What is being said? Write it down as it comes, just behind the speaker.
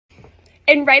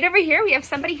And right over here, we have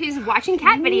somebody who's watching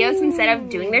cat videos instead of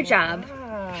doing their job.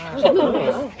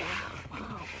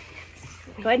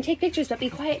 Go ahead and take pictures, but be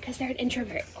quiet because they're an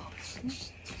introvert.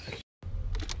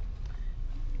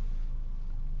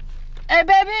 Hey,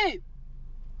 baby,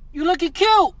 you looking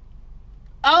cute.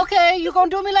 Okay, you gonna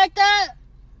do me like that?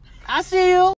 I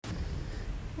see you.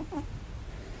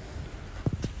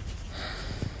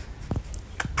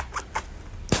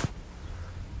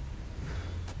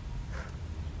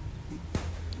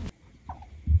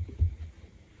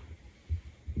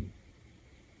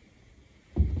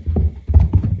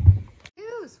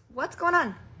 What's going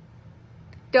on?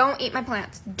 Don't eat my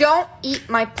plants. Don't eat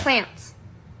my plants.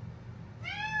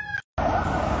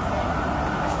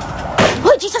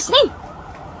 Oh, Jesus' name!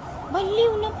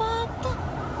 Baliw na bata.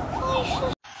 Ay,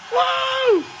 sus.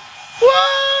 Whoa!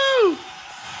 Whoa!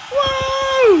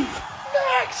 Whoa!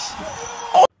 Max!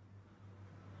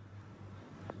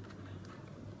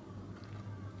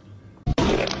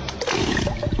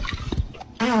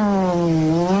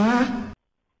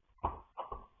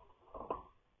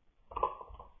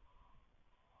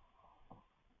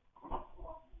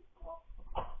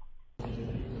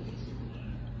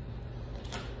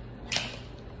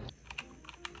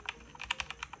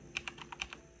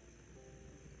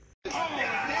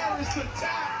 The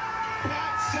tap,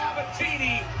 Pat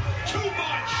Sabatini, too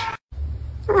much.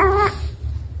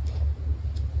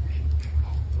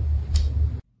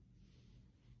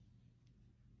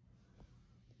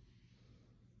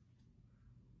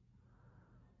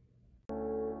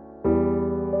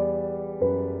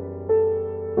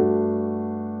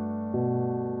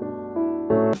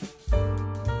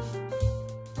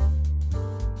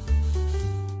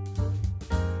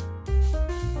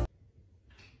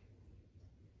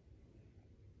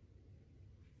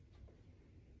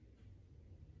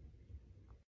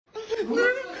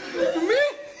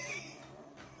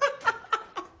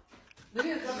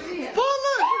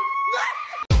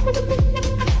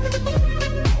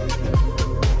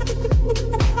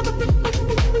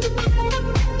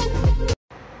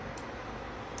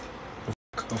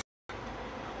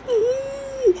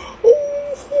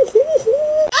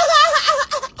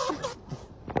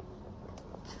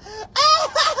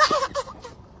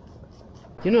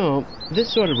 You know,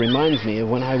 this sort of reminds me of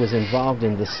when I was involved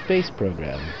in the space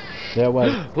program. There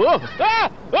was... Whoa!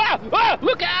 Ah! Ah! Ah!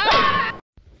 Look out!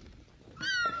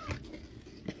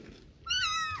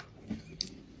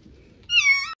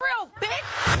 Real bitch!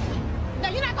 No,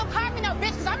 you're not gonna call me no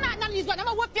bitch, because I'm not none of these girls. I'm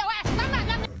gonna whip your ass, and I'm not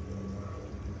none of...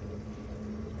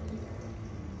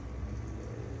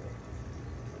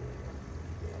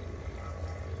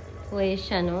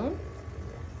 Wait, no?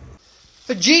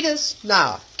 Fajitas?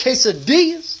 Nah,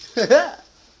 quesadillas?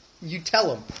 You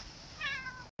tell him.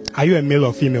 Are you a male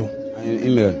or female? I am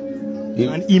email.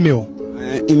 An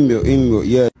email. Email,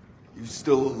 yeah. You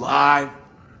still alive?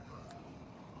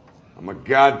 I'm a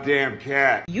goddamn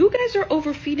cat. You guys are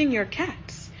overfeeding your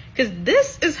cats. Because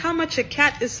this is how much a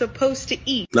cat is supposed to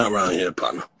eat. Not around here,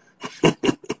 partner.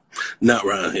 Not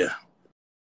around here.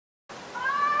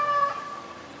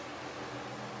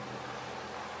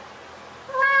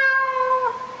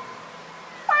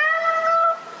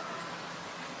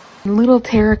 Little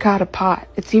terracotta pot.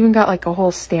 It's even got like a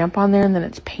whole stamp on there and then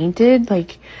it's painted.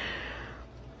 Like...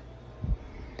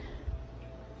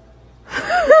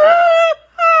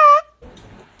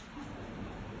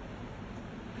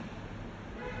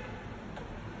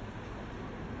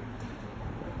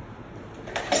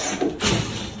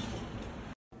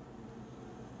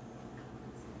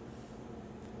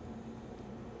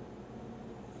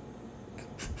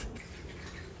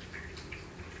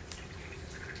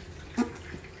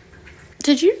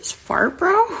 Did you just fart,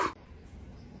 bro?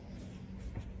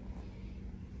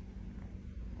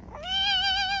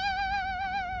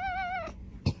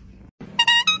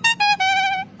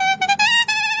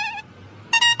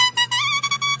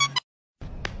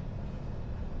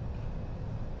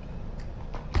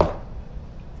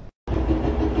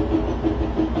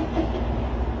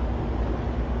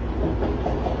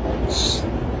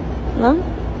 No?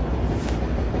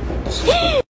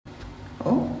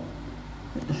 Oh.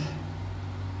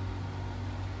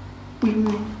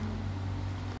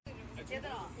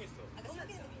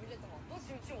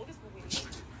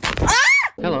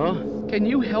 Hello, can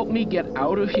you help me get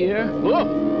out of here?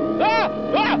 Oh! Ah!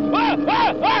 Ah! Ah!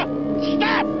 Ah! Ah!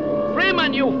 Stop!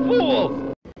 Freeman, you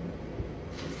fool!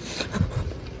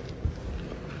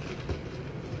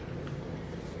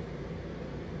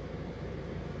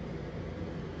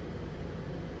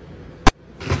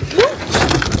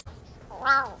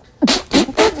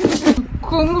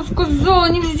 Кому сказала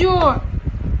нельзя?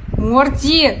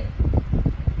 Морти!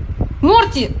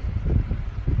 Морти!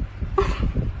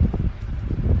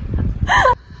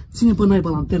 Ține pe naiba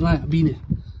lanterna aia, bine.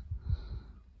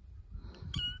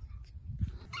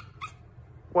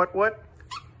 What?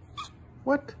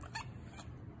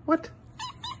 What?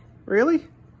 Really?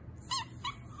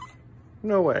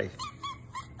 No way.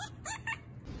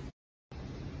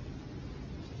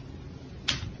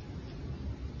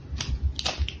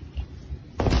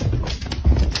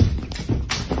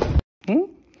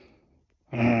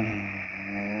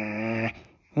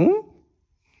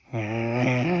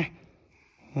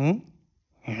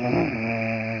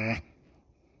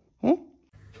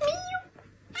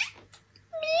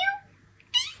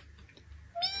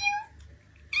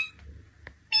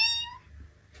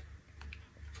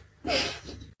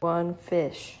 One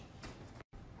fish.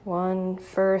 One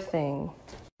fur thing.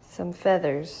 Some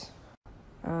feathers.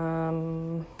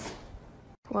 One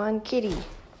kitty.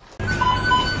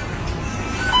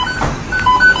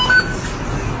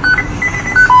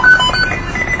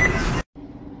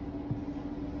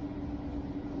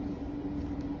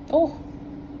 Oh.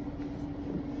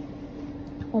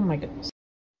 Oh my goodness.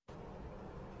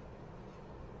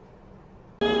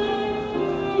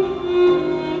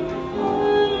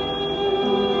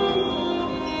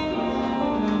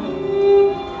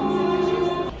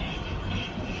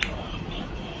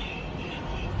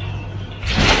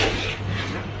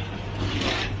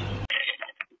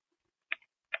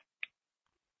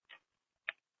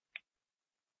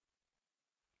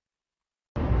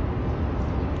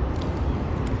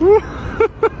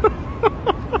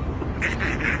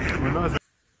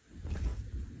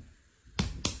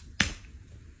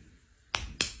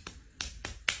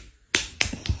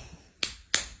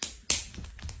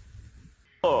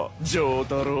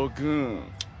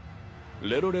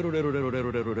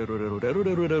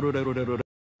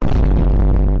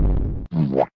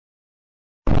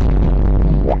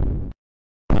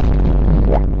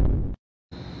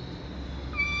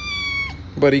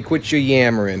 Buddy, quit your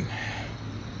yammering.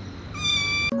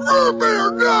 Root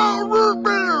beer, no! Root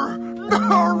beer!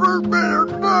 No, root beer,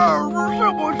 no!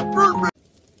 Someone's root beer!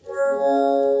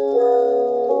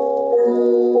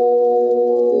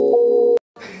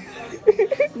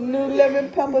 New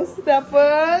lemon pepper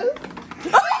steppers.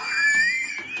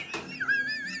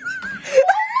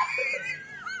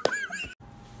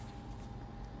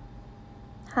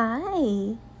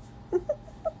 Hi.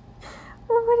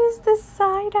 What is the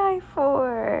side eye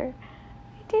for?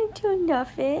 I didn't do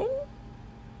nothing.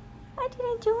 I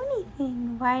didn't do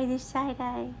anything. Why the side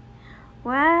eye?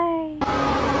 Why?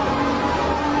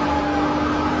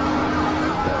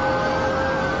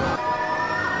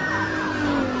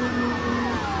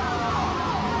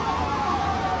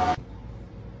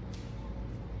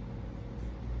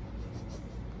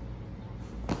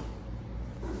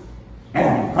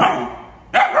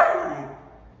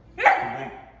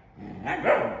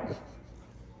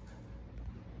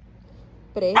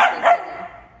 Préstasela.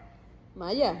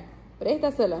 Maya,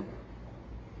 préstasela.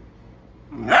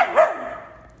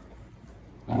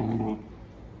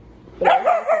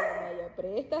 Préstasela, Maya,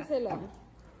 préstasela.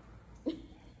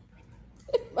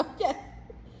 Vaya,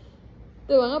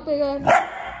 te van a pegar.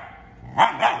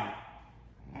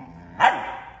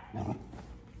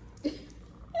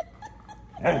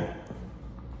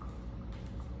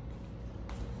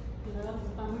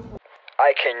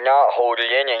 I cannot hold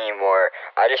it in anymore.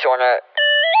 I just wanna,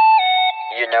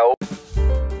 you know.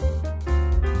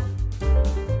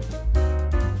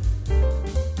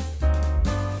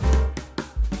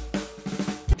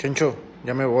 Chencho,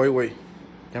 ya me voy, güey.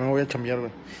 Ya me voy a chambear,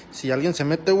 güey. Si alguien se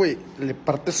mete, güey, le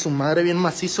parte su madre bien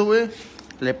macizo, güey.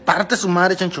 Le parte su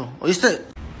madre, Chencho. ¿Oíste?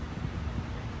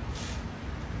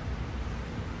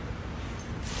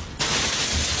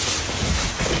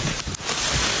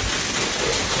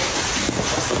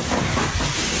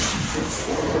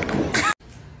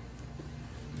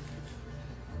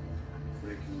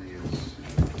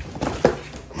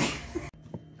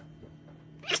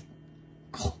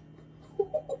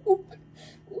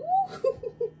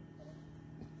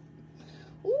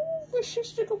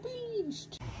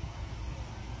 Beast.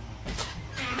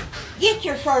 Get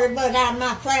your furry butt out of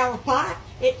my flower pot.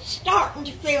 It's starting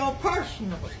to feel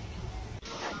personal.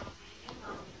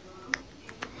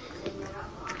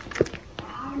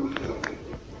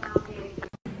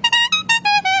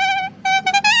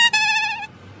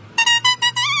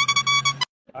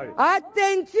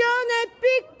 Attenzione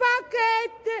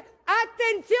pickpocket!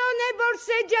 Attenzione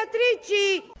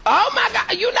borseggiatrici! Oh my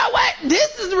God, you know what?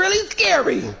 This is really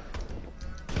scary.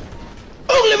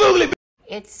 Oogly boogly.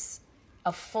 It's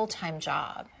a full-time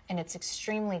job and it's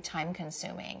extremely time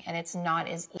consuming and it's not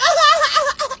as easy.